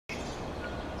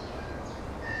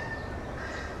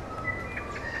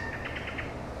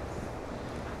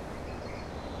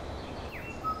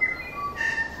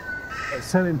it's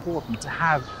so important to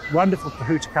have wonderful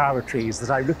Pohutukawa trees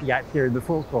that I'm looking at here in the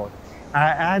forecourt,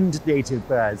 and native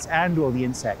birds and all the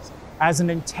insects as an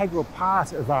integral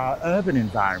part of our urban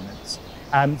environments,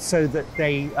 so that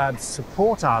they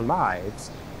support our lives,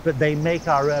 but they make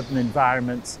our urban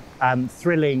environments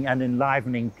thrilling and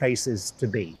enlivening places to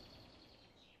be.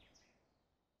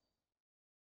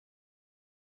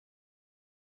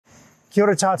 Kia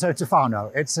ora tātou te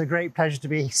whānau. It's a great pleasure to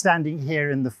be standing here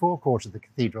in the forecourt of the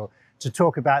cathedral to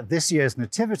talk about this year's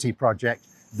Nativity project,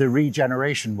 the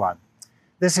Regeneration one.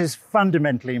 This is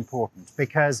fundamentally important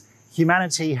because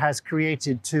humanity has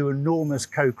created two enormous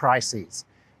co-crises.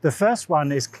 The first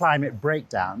one is climate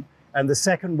breakdown, and the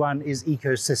second one is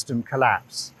ecosystem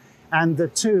collapse. And the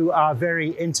two are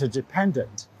very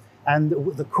interdependent, and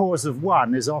the cause of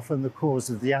one is often the cause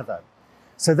of the other.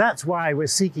 So that's why we're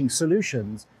seeking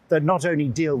solutions that not only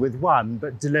deal with one,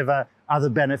 but deliver other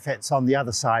benefits on the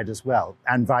other side as well,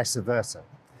 and vice versa.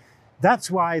 That's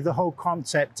why the whole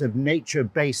concept of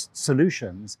nature-based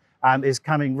solutions is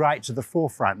coming right to the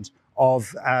forefront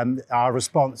of our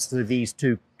response to these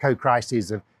two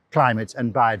co-crises of climate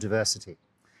and biodiversity.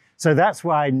 So that's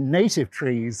why native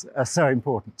trees are so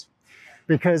important,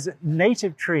 because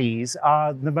native trees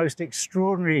are the most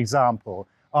extraordinary example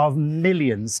of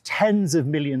millions, tens of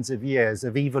millions of years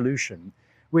of evolution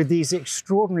with these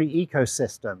extraordinary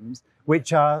ecosystems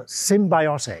which are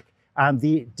symbiotic, and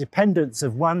the dependence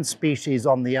of one species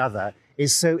on the other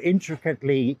is so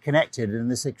intricately connected in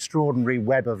this extraordinary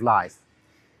web of life.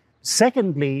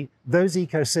 Secondly, those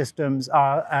ecosystems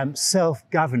are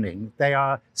self-governing, they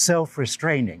are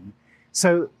self-restraining.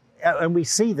 So, and we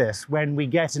see this when we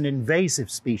get an invasive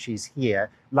species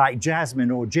here, like jasmine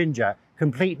or ginger,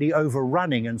 completely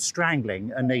overrunning and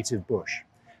strangling a native bush.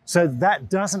 So that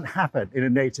doesn't happen in a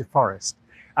native forest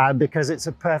because it's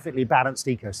a perfectly balanced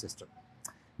ecosystem.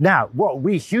 Now, what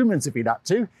we humans have been up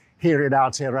to here in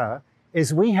Aotearoa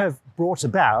is we have brought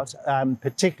about,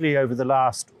 particularly over the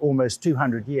last almost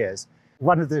 200 years,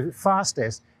 one of the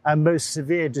fastest and most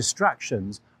severe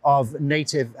destructions of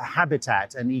native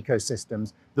habitat and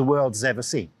ecosystems the world has ever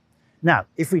seen. Now,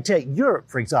 if we take Europe,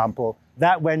 for example,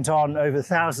 that went on over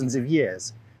thousands of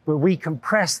years, but we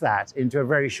compressed that into a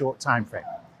very short time frame.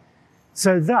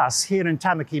 So thus, here in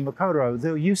Tamaki Makaurau,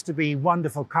 there used to be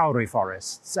wonderful kauri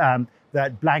forests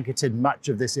that blanketed much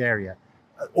of this area,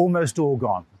 almost all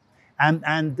gone.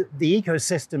 And the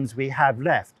ecosystems we have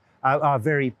left are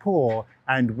very poor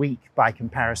and weak by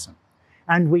comparison.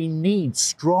 And we need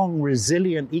strong,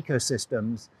 resilient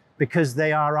ecosystems because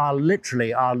they are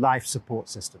literally our life support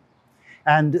system.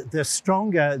 And the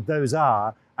stronger those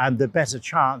are, the better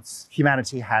chance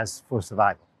humanity has for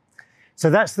survival. So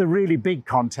that's the really big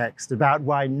context about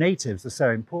why natives are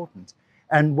so important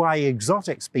and why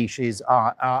exotic species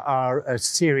are a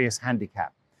serious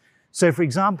handicap. So for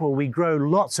example, we grow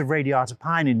lots of radiata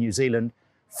pine in New Zealand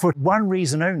for one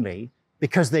reason only,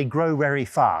 because they grow very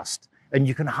fast and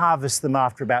you can harvest them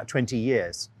after about 20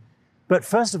 years. But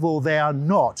first of all, they are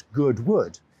not good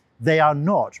wood. They are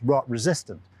not rot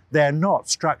resistant. They're not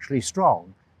structurally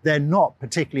strong. They're not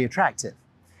particularly attractive.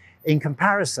 In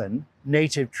comparison,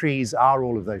 native trees are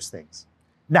all of those things.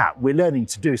 Now, we're learning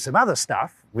to do some other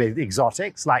stuff with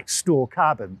exotics, like store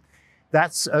carbon.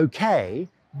 That's okay,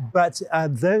 but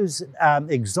those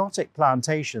exotic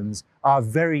plantations are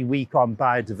very weak on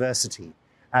biodiversity,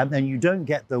 and you don't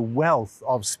get the wealth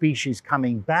of species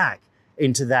coming back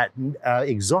into that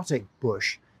exotic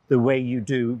bush the way you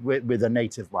do with a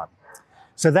native one.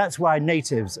 So that's why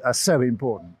natives are so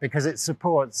important, because it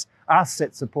supports us,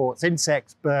 it supports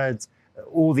insects, birds,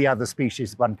 all the other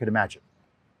species one could imagine.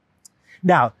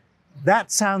 Now,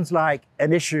 that sounds like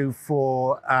an issue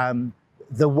for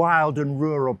the wild and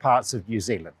rural parts of New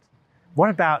Zealand. What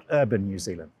about urban New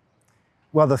Zealand?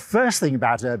 Well, the first thing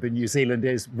about urban New Zealand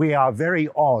is we are very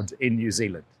odd in New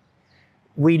Zealand.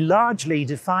 We largely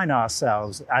define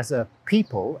ourselves as a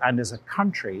people and as a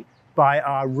country by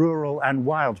our rural and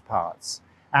wild parts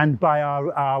and by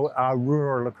our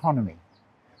rural economy.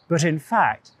 But in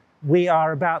fact, we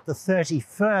are about the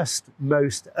 31st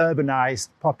most urbanized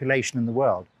population in the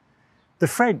world. The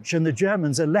French and the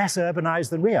Germans are less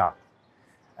urbanized than we are.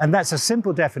 And that's a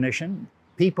simple definition,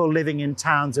 people living in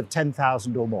towns of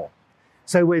 10,000 or more.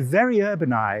 So we're very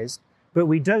urbanized, but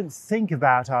we don't think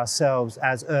about ourselves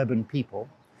as urban people.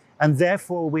 And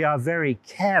therefore we are very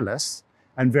careless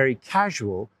and very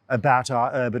casual about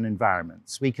our urban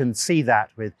environments. We can see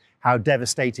that with how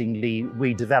devastatingly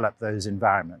we develop those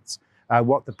environments.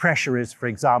 What the pressure is, for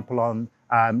example, on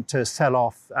to sell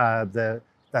off the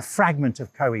fragment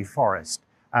of Koei forest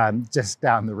just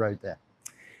down the road there.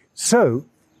 So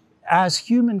as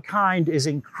humankind is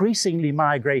increasingly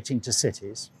migrating to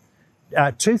cities,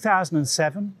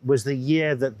 2007 was the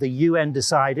year that the UN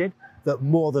decided that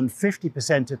more than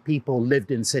 50% of people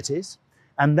lived in cities.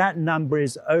 And that number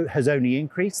has only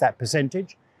increased, that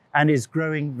percentage, and is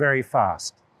growing very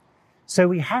fast. So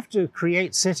we have to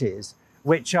create cities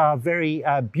which are very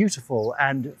beautiful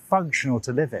and functional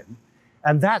to live in.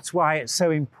 And that's why it's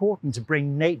so important to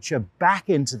bring nature back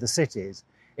into the cities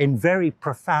in very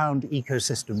profound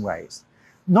ecosystem ways.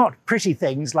 Not pretty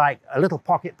things like a little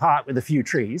pocket park with a few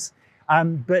trees,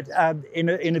 but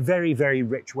in a very, very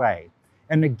rich way.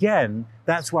 And again,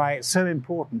 that's why it's so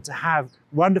important to have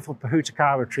wonderful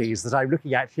Pohutukawa trees that I'm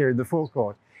looking at here in the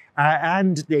forecourt,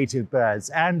 and native birds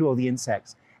and all the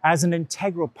insects as an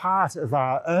integral part of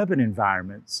our urban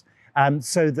environments,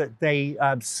 so that they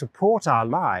support our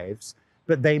lives,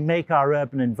 but they make our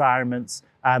urban environments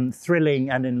thrilling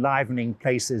and enlivening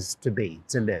places to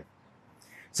live.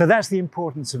 So that's the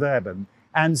importance of urban.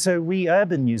 And so we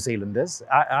urban New Zealanders,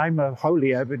 I'm a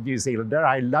wholly urban New Zealander.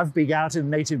 I love being out in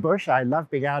native bush. I love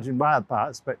being out in wild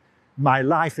parts, but my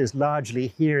life is largely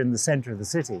here in the center of the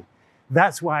city.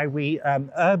 That's why we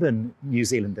urban New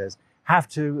Zealanders have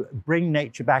to bring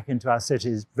nature back into our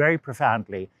cities very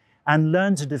profoundly and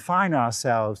learn to define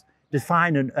ourselves,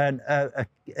 define a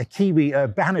Kiwi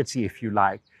urbanity, if you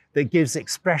like, that gives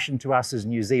expression to us as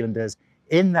New Zealanders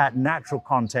in that natural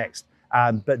context,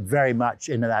 but very much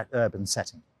in that urban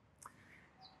setting.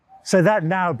 So that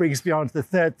now brings me on to the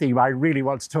third theme I really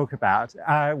want to talk about,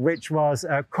 which was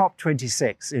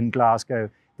COP26 in Glasgow,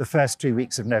 the first 2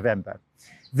 weeks of November.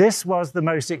 This was the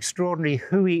most extraordinary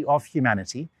hui of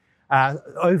humanity.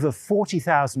 Over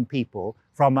 40,000 people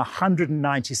from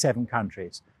 197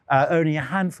 countries. Only a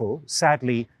handful,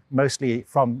 sadly, mostly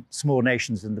from small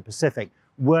nations in the Pacific,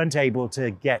 weren't able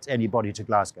to get anybody to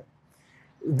Glasgow.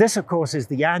 This, of course, is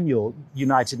the annual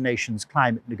United Nations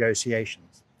climate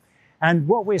negotiations. And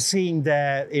what we're seeing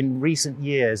there in recent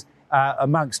years,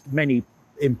 amongst many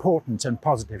important and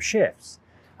positive shifts,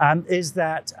 is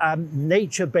that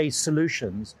nature-based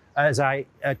solutions are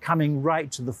coming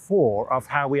right to the fore of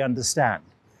how we understand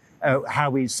how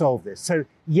we solve this. So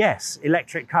yes,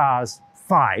 electric cars,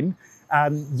 fine.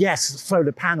 Yes,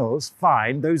 solar panels,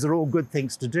 fine. Those are all good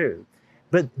things to do.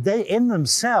 But they, in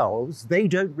themselves, they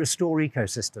don't restore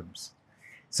ecosystems.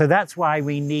 So that's why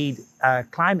we need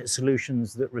climate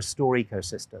solutions that restore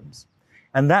ecosystems.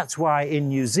 And that's why in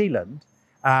New Zealand,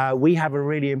 we have a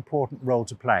really important role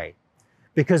to play.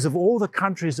 Because of all the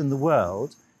countries in the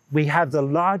world, we have the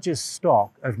largest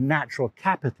stock of natural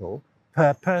capital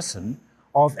per person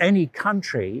of any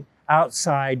country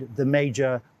outside the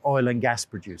major oil and gas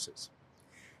producers.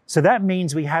 So that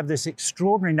means we have this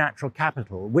extraordinary natural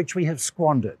capital, which we have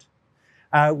squandered,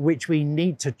 which we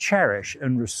need to cherish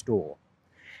and restore.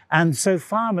 And so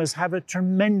farmers have a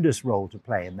tremendous role to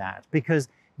play in that, because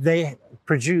they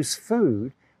produce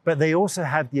food, but they also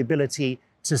have the ability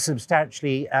to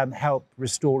substantially help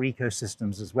restore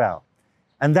ecosystems as well.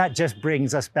 And that just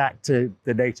brings us back to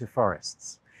the native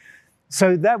forests.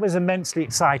 So that was immensely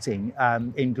exciting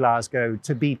in Glasgow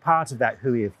to be part of that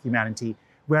hui of humanity,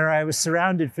 where I was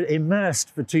immersed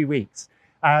for 2 weeks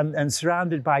and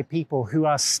surrounded by people who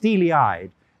are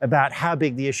steely-eyed about how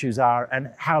big the issues are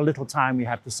and how little time we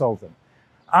have to solve them.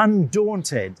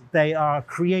 Undaunted, they are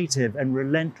creative and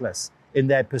relentless in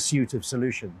their pursuit of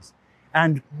solutions.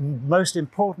 And most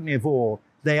importantly of all,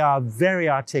 they are very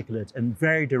articulate and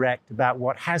very direct about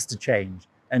what has to change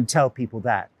and tell people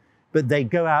that. But they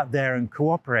go out there and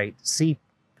cooperate, seek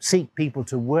people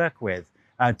to work with,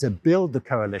 to build the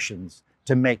coalitions,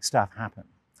 to make stuff happen.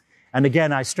 And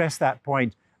again, I stress that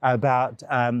point about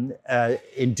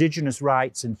indigenous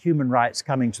rights and human rights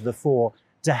coming to the fore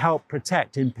to help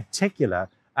protect, in particular,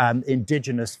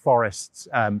 indigenous forests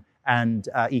and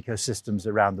ecosystems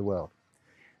around the world.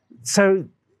 So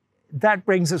that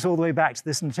brings us all the way back to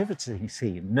this nativity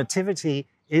scene. Nativity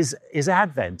is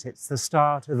Advent. It's the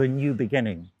start of a new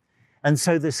beginning. And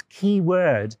so this key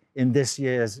word in this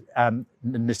year's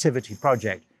Nativity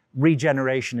project,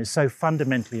 regeneration, is so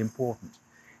fundamentally important,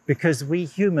 because we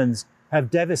humans have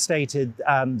devastated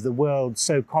the world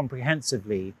so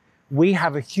comprehensively. We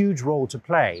have a huge role to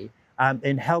play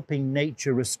in helping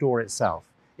nature restore itself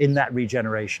in that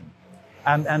regeneration.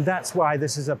 And that's why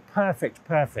this is a perfect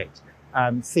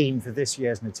theme for this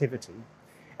year's Nativity.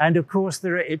 And of course,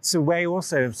 it's a way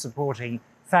also of supporting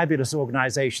fabulous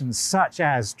organizations such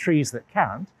as Trees That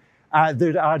Count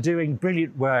that are doing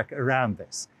brilliant work around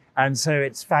this. And so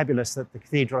it's fabulous that the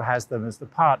cathedral has them as the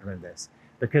partner in this,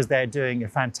 because they're doing a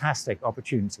fantastic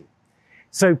opportunity.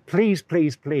 So please,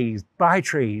 please, please, buy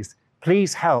trees.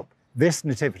 Please help this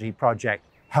Nativity project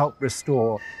help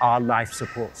restore our life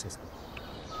support system.